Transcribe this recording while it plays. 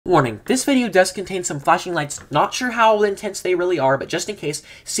Warning, this video does contain some flashing lights, not sure how intense they really are, but just in case,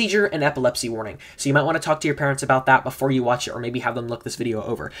 seizure and epilepsy warning. So you might want to talk to your parents about that before you watch it, or maybe have them look this video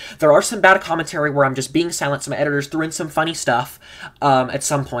over. There are some bad commentary where I'm just being silent, so my editors threw in some funny stuff at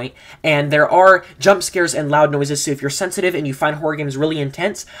some point, and there are jump scares and loud noises, so if you're sensitive and you find horror games really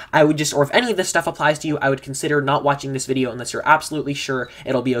intense, I would just, or if any of this stuff applies to you, I would consider not watching this video unless you're absolutely sure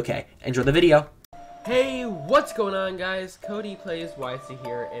it'll be okay. Enjoy the video. Hey, what's going on, guys? Cody Plays Wisely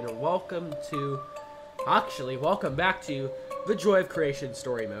here, and welcome back to the Joy of Creation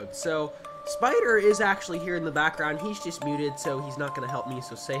story mode. So, Spider is actually here in the background. He's just muted, so he's not going to help me,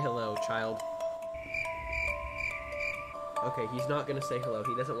 so say hello, child. Okay, he's not going to say hello.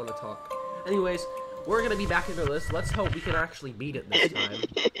 He doesn't want to talk. Anyways, we're going to be back into this. Let's hope we can actually beat it this time.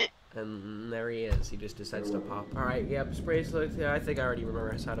 And there he is. He just decides to pop. Alright, yep, spray select. Yeah, I think I already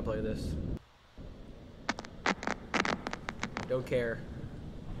remember how to play this. Don't care.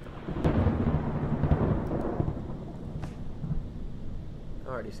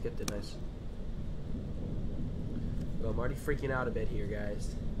 Already skipped it, nice. Well, I'm already freaking out a bit here,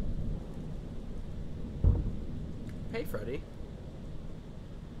 guys. Hey, Freddy.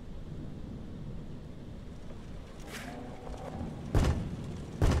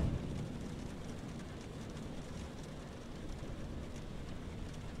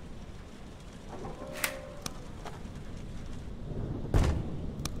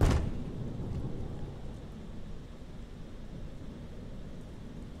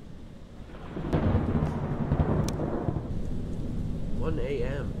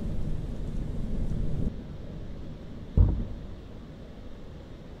 AM.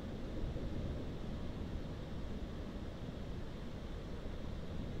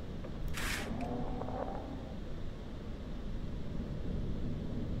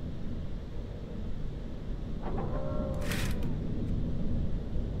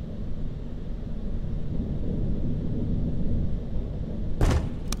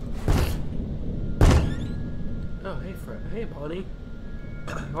 Oh, hey Fred. Hey Bonnie.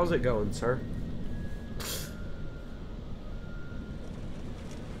 How's it going, sir?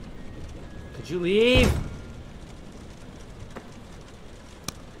 Could you leave?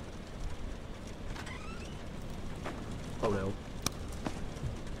 Oh no.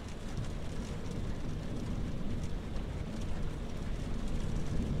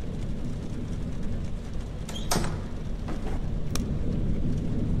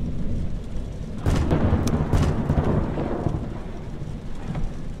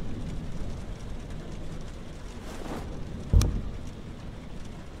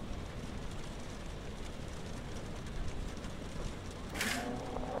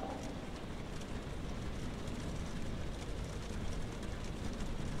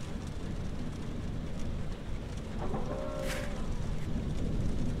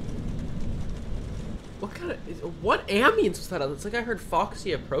 What ambience was that? It's like I heard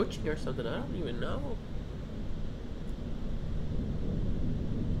Foxy approaching or something. I don't even know.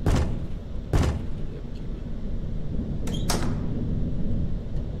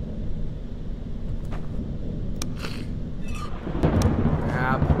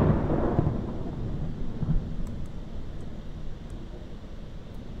 Crap.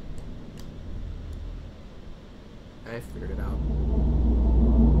 I figured it out.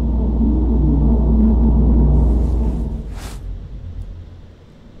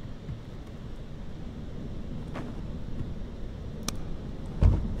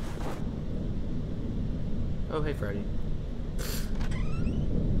 Oh, hey, Freddy.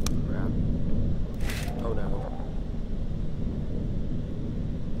 Crap. Oh, no.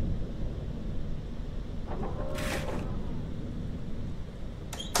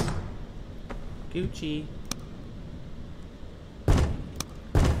 Gucci.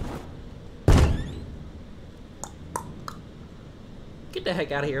 Get the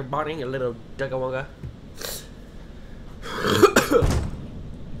heck out of here, Bonnie, you little dugga-wugga.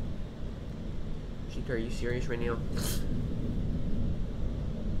 Are you serious right now?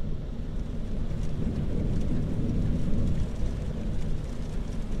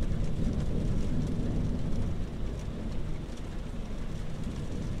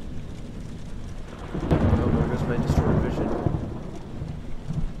 Oh, there goes my distorted vision.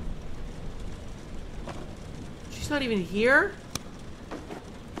 She's not even here?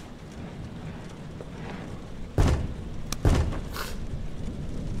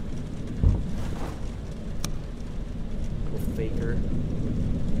 Faker.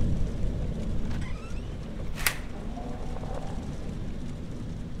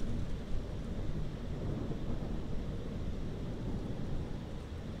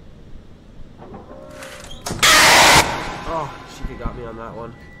 Oh, she got me on that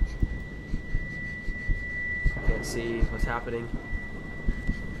one. Can't see what's happening.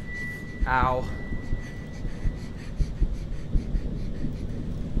 Ow.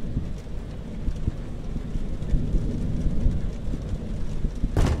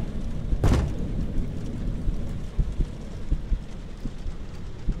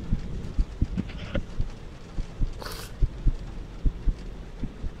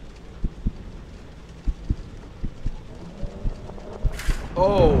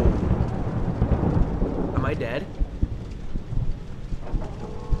 Oh! Am I dead?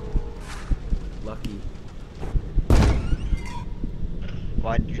 Lucky.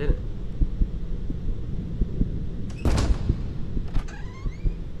 Why Did it?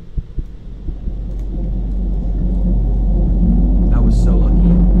 That was so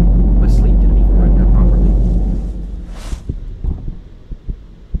lucky. My sleep didn't even render properly.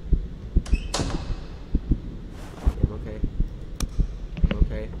 I'm okay. I'm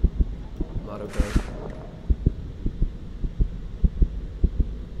okay. I'm not okay.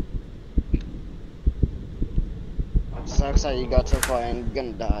 Sucks that you got so far and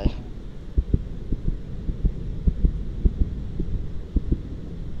gonna die.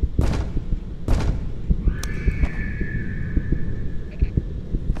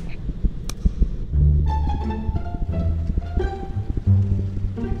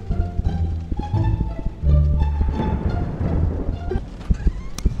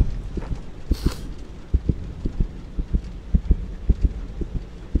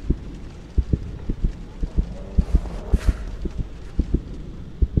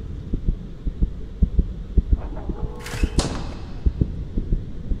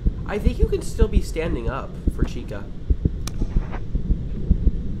 I think you can still be standing up for Chica.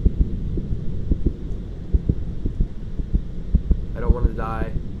 I don't want to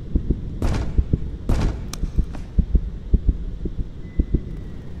die.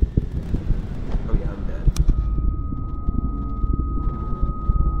 Oh yeah, I'm dead.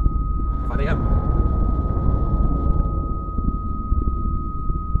 5 a.m.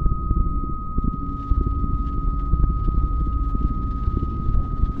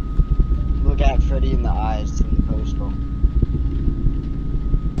 Look at Freddy in the eyes in the postal.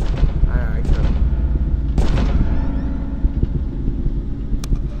 Alright,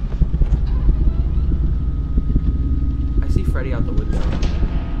 I see Freddy out the window.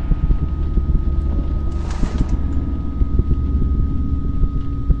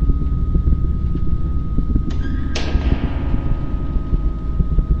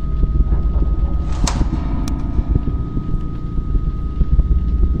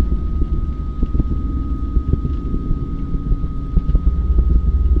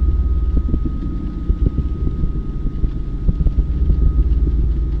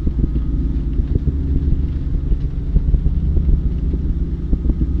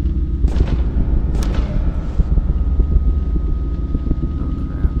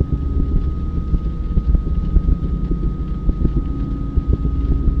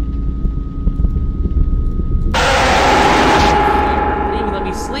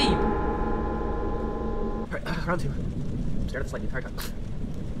 Round 2. I'm scared of the slide the entire time.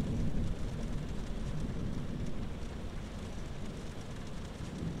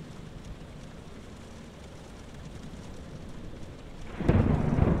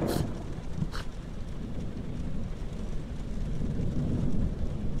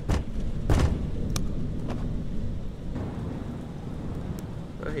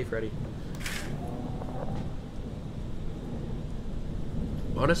 Oh, hey, Freddy.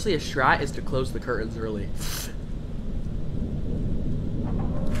 Honestly, a strat is to close the curtains early.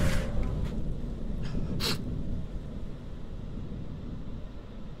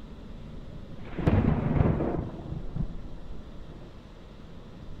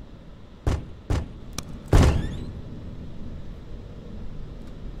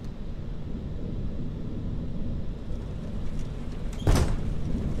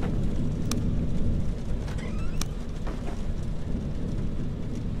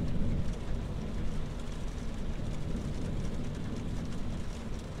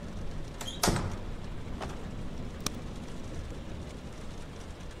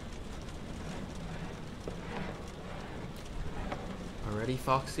 Already,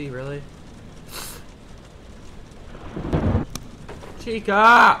 Foxy? Really?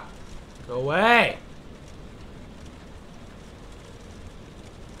 Chica! Go away!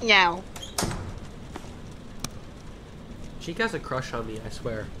 Meow. Chica has a crush on me, I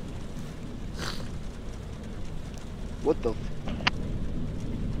swear. What the?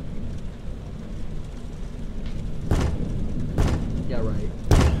 Yeah, right.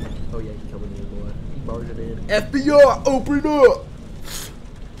 Oh yeah, he coming in, boy. He barging in. FBI, open up!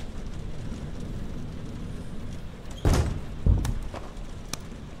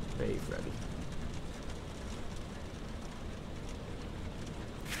 Freddy.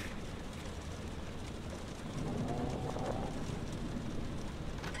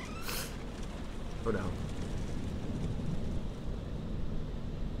 Oh no.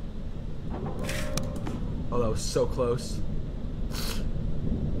 Oh, that was so close.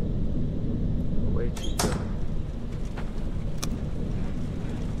 Way too good.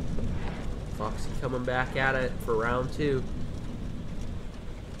 Foxy coming back at it for round 2.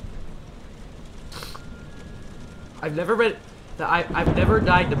 I've never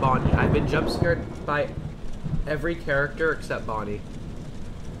died to Bonnie. I've been jump scared by every character except Bonnie.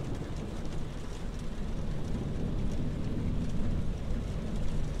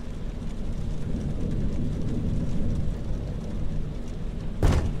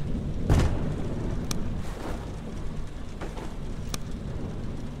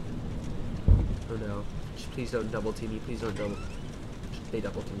 Oh no. Please don't double team me. Please don't double. They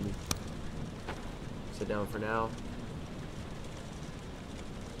double team me. Sit down for now.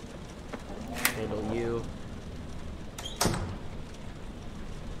 Handle you.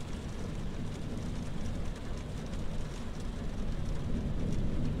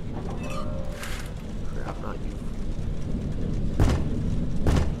 Crap, not you.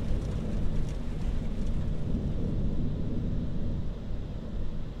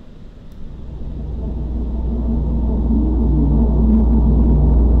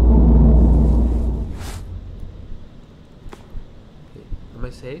 Am I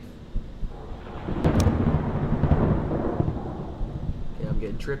safe? Okay, I'm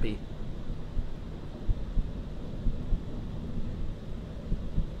getting trippy.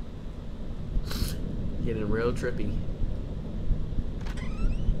 Getting real trippy.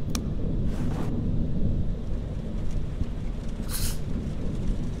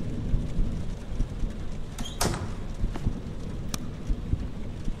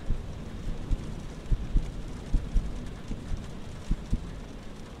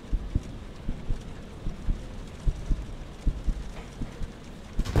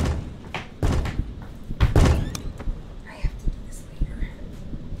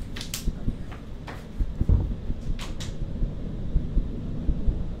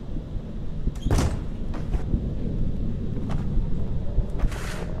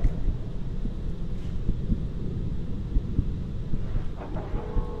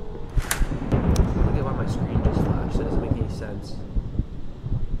 Sense.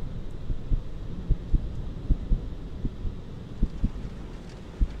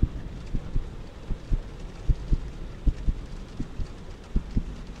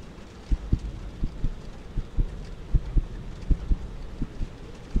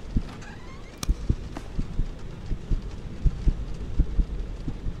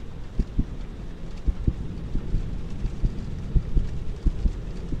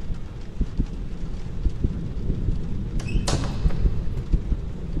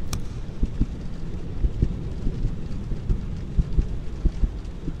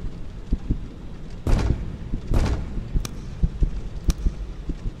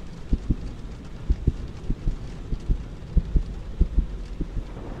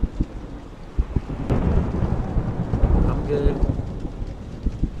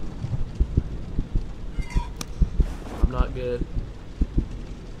 Not good.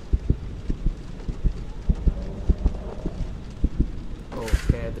 Oh,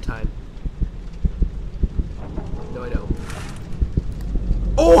 okay, I have the time. No, I don't.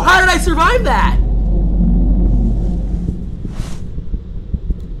 Oh, how did I survive that?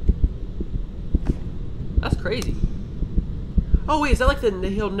 That's crazy. Oh, wait, is that like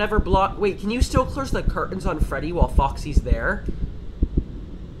he'll never block? Wait, can you still close the curtains on Freddy while Foxy's there?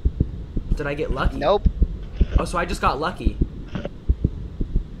 Did I get lucky? Nope. Oh, so I just got lucky.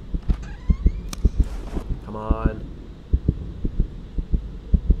 Come on.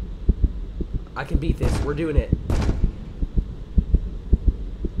 I can beat this. We're doing it.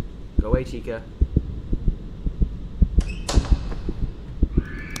 Go away, Chica.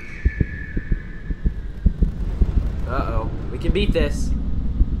 Uh-oh. We can beat this.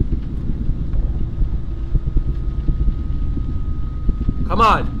 Come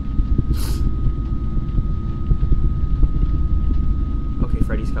on. Okay,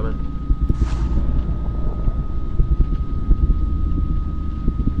 Freddy's coming.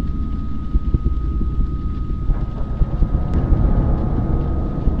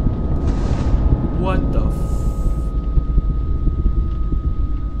 What the f...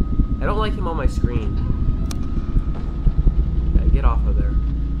 I don't like him on my screen. Yeah, get off of there.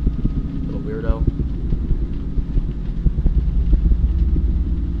 Little weirdo.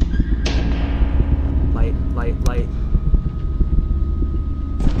 Light, light, light.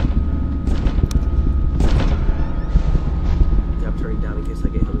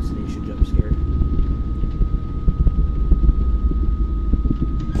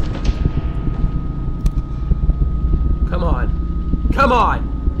 Come on!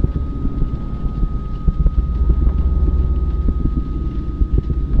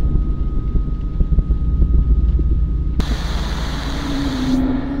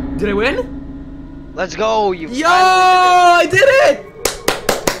 Did I win? Let's go, you Yo! I did it!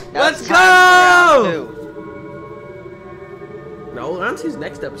 Let's go! Round 2. No, round 2's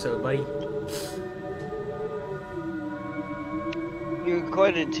next episode, buddy. You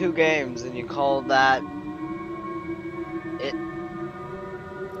recorded 2 games and you called that it.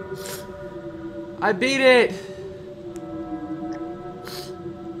 I beat it!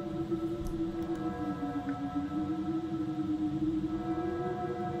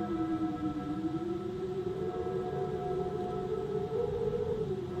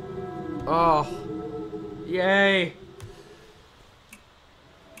 Oh, yay.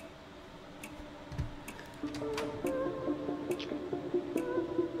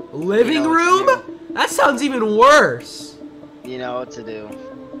 Living room? That sounds even worse. You know what to do.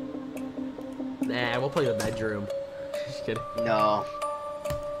 Nah, we'll play the bedroom. Just kidding. No.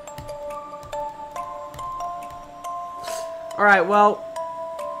 Alright, well,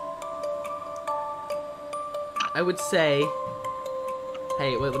 I would say...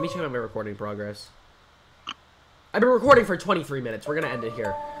 Hey, wait, let me check out my recording progress. I've been recording for 23 minutes. We're gonna end it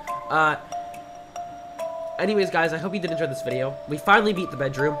here. Anyways, guys, I hope you did enjoy this video. We finally beat the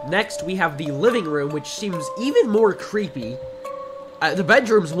bedroom. Next, we have the living room, which seems even more creepy. The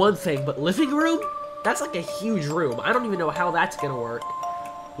bedroom's one thing, but living room? That's like a huge room. I don't even know how that's gonna work.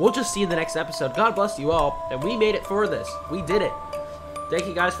 We'll just see you in the next episode. God bless you all, and we made it for this. We did it. Thank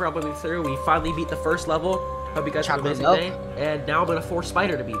you guys for helping me through. We finally beat the first level. Hope you guys have an amazing day. And now I'm gonna force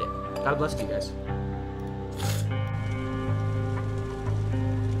Spider to beat it. God bless you guys.